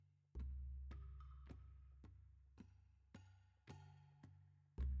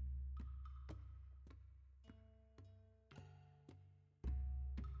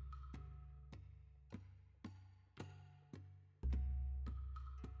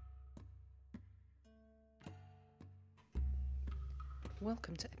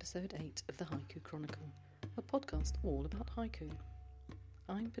Welcome to episode 8 of the Haiku Chronicle, a podcast all about haiku.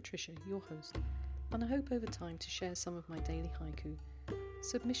 I'm Patricia, your host, and I hope over time to share some of my daily haiku,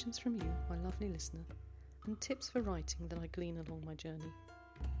 submissions from you, my lovely listener, and tips for writing that I glean along my journey.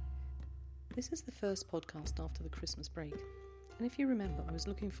 This is the first podcast after the Christmas break, and if you remember, I was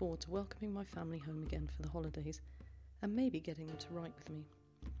looking forward to welcoming my family home again for the holidays, and maybe getting them to write with me.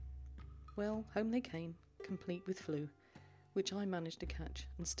 Well, home they came, complete with flu, which I managed to catch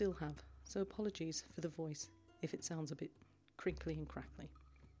and still have, so apologies for the voice if it sounds a bit crinkly and crackly.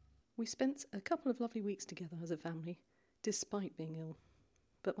 We spent a couple of lovely weeks together as a family, despite being ill,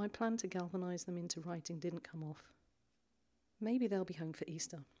 but my plan to galvanise them into writing didn't come off. Maybe they'll be home for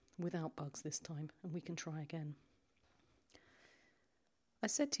Easter, without bugs this time, and we can try again. I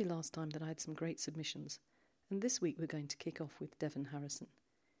said to you last time that I had some great submissions, and this week we're going to kick off with Devon Harrison.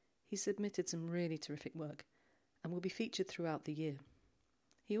 He submitted some really terrific work, and will be featured throughout the year.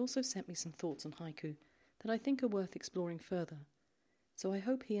 He also sent me some thoughts on haiku that I think are worth exploring further, so I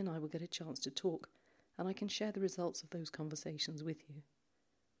hope he and I will get a chance to talk, and I can share the results of those conversations with you.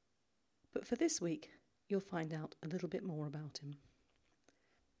 But for this week, you'll find out a little bit more about him.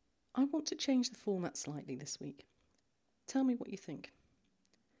 I want to change the format slightly this week. Tell me what you think.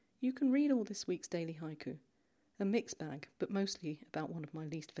 You can read all this week's daily haiku, a mixed bag, but mostly about one of my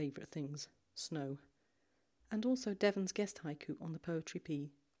least favourite things, snow, and also Devon's guest haiku on the Poetry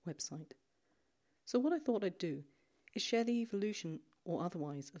P website. So what I thought I'd do is share the evolution or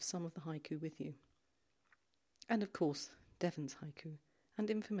otherwise of some of the haiku with you. And of course, Devon's haiku and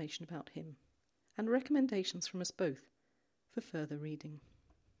information about him, and recommendations from us both for further reading.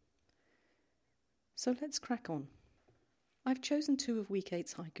 So let's crack on. I've chosen 2 of week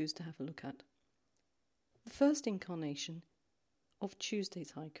 8's haikus to have a look at. The first incarnation of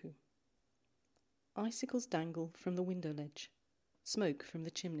Tuesday's haiku. Icicles dangle from the window ledge, smoke from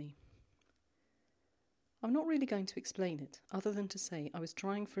the chimney. I'm not really going to explain it, other than to say I was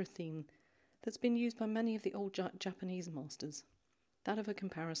trying for a theme that's been used by many of the old Japanese masters, that of a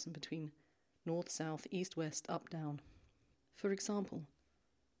comparison between north, south, east, west, up, down. For example,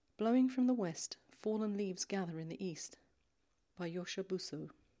 blowing from the west, fallen leaves gather in the east, by Yoshibuso.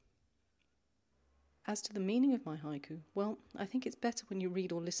 As to the meaning of my haiku, well, I think it's better when you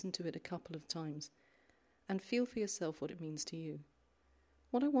read or listen to it a couple of times, and feel for yourself what it means to you.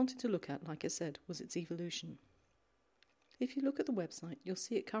 What I wanted to look at, like I said, was its evolution. If you look at the website, you'll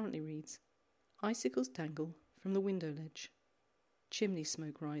see it currently reads, Icicles dangle from the window ledge, chimney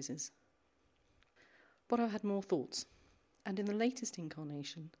smoke rises. But I had more thoughts, and in the latest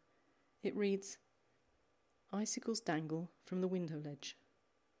incarnation, it reads, Icicles dangle from the window ledge,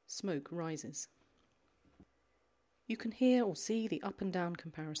 smoke rises. You can hear or see the up and down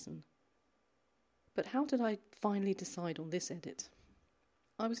comparison. But how did I finally decide on this edit?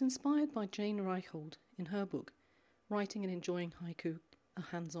 I was inspired by Jane Reichhold in her book, Writing and Enjoying Haiku, A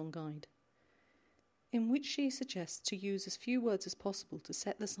Hands-On Guide, in which she suggests to use as few words as possible to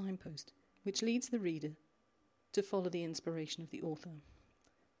set the signpost, which leads the reader to follow the inspiration of the author.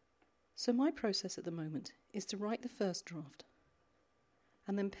 So my process at the moment is to write the first draft,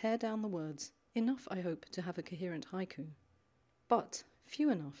 and then pare down the words, enough, I hope, to have a coherent haiku, but few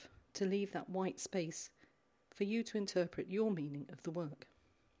enough to leave that white space for you to interpret your meaning of the work.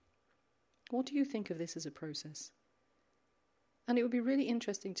 What do you think of this as a process? And it would be really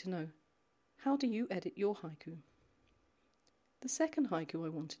interesting to know, how do you edit your haiku? The second haiku I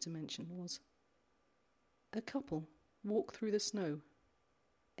wanted to mention was, a couple walk through the snow,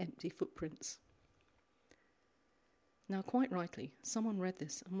 empty footprints. Now, quite rightly, someone read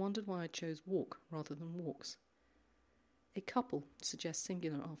this and wondered why I chose walk rather than walks. A couple suggests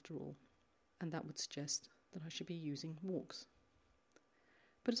singular after all, and that would suggest that I should be using walks.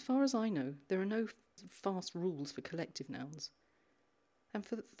 But as far as I know, there are no fast rules for collective nouns, and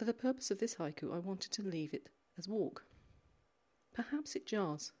for the purpose of this haiku, I wanted to leave it as walk. Perhaps it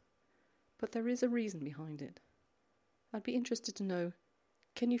jars, but there is a reason behind it. I'd be interested to know,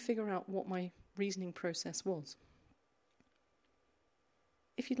 can you figure out what my reasoning process was?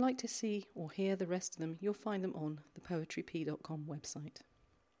 If you'd like to see or hear the rest of them, you'll find them on the poetryp.com website.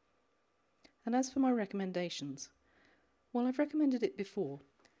 And as for my recommendations, well, I've recommended it before,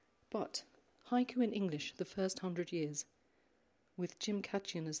 but Haiku in English, The First 100 Years, with Jim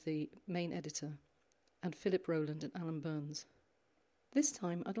Katchian as the main editor, and Philip Rowland and Alan Burns. This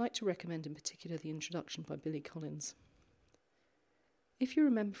time, I'd like to recommend in particular the introduction by Billy Collins. If you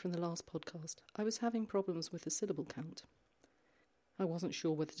remember from the last podcast, I was having problems with the syllable count. I wasn't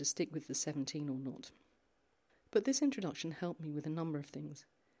sure whether to stick with the 17 or not. But this introduction helped me with a number of things,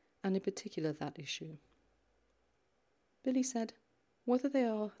 and in particular that issue. Billy said, Whether they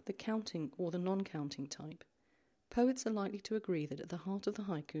are the counting or the non-counting type, poets are likely to agree that at the heart of the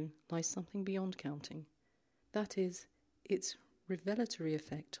haiku lies something beyond counting. That is, its revelatory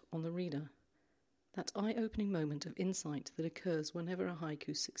effect on the reader. That eye-opening moment of insight that occurs whenever a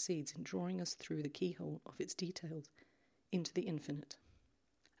haiku succeeds in drawing us through the keyhole of its details into the infinite.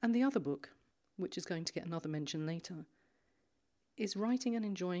 And the other book, which is going to get another mention later, is Writing and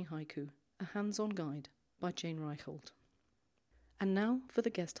Enjoying Haiku, a Hands-On Guide by Jane Reicholt. And now for the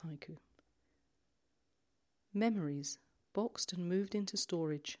guest haiku. Memories, boxed and moved into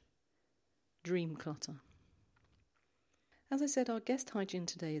storage. Dream clutter. As I said, our guest haijin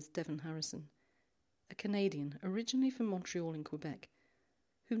today is Devon Harrison, a Canadian originally from Montreal in Quebec,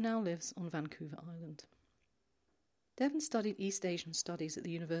 who now lives on Vancouver Island. Devon studied East Asian Studies at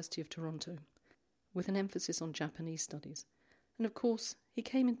the University of Toronto, with an emphasis on Japanese studies, and of course he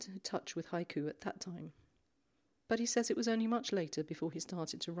came into touch with haiku at that time. But he says it was only much later before he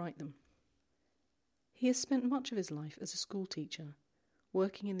started to write them. He has spent much of his life as a school teacher,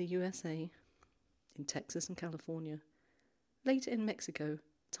 working in the USA, in Texas and California, later in Mexico,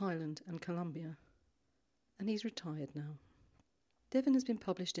 Thailand and Colombia, and he's retired now. Devon has been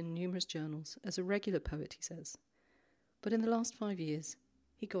published in numerous journals as a regular poet, he says, but in the last 5 years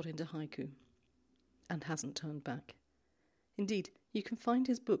he got into haiku and hasn't turned back. Indeed, you can find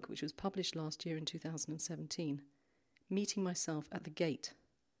his book, which was published last year in 2017, Meeting Myself at the Gate,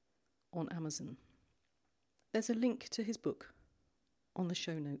 on Amazon. There's a link to his book on the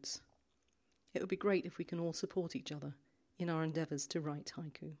show notes. It would be great if we can all support each other in our endeavours to write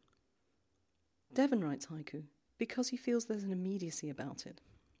haiku. Devon writes haiku because he feels there's an immediacy about it.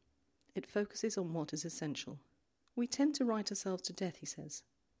 It focuses on what is essential. We tend to write ourselves to death, he says,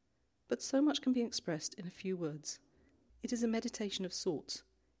 but so much can be expressed in a few words. It is a meditation of sorts.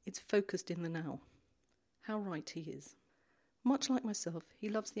 It's focused in the now. How right he is. Much like myself, he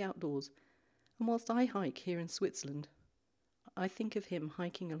loves the outdoors, and whilst I hike here in Switzerland, I think of him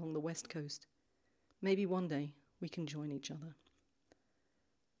hiking along the west coast. Maybe one day we can join each other.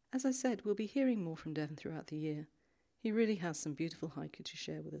 As I said, we'll be hearing more from Devon throughout the year. He really has some beautiful haiku to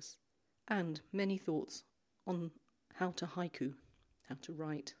share with us, and many thoughts on how to haiku, how to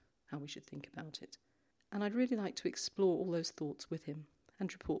write, how we should think about it. And I'd really like to explore all those thoughts with him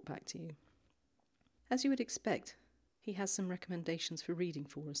and report back to you. As you would expect, he has some recommendations for reading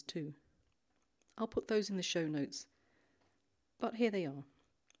for us too. I'll put those in the show notes, but here they are.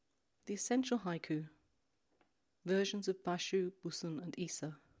 The Essential Haiku, Versions of Bashu, Busun and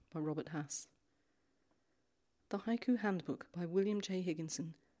Isa by Robert Hass. The Haiku Handbook by William J.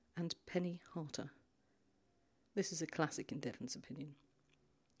 Higginson and Penny Harter. This is a classic in Devon's opinion.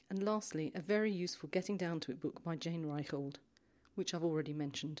 And lastly, a very useful Getting Down to It book by Jane Reicholt, which I've already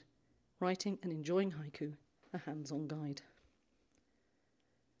mentioned, Writing and Enjoying Haiku, a Hands-On Guide.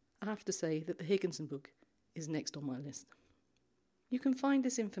 I have to say that the Higginson book is next on my list. You can find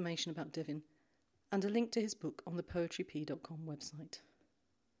this information about Devon and a link to his book on the poetryp.com website.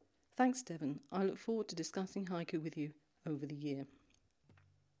 Thanks, Devon. I look forward to discussing haiku with you over the year.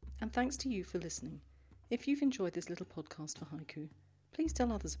 And thanks to you for listening. If you've enjoyed this little podcast for haiku, please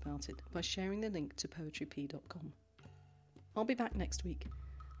tell others about it by sharing the link to poetryp.com. I'll be back next week.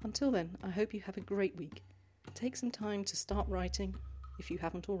 Until then, I hope you have a great week. Take some time to start writing, if you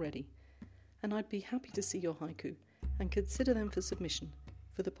haven't already, and I'd be happy to see your haiku and consider them for submission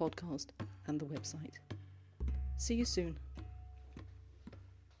for the podcast and the website. See you soon.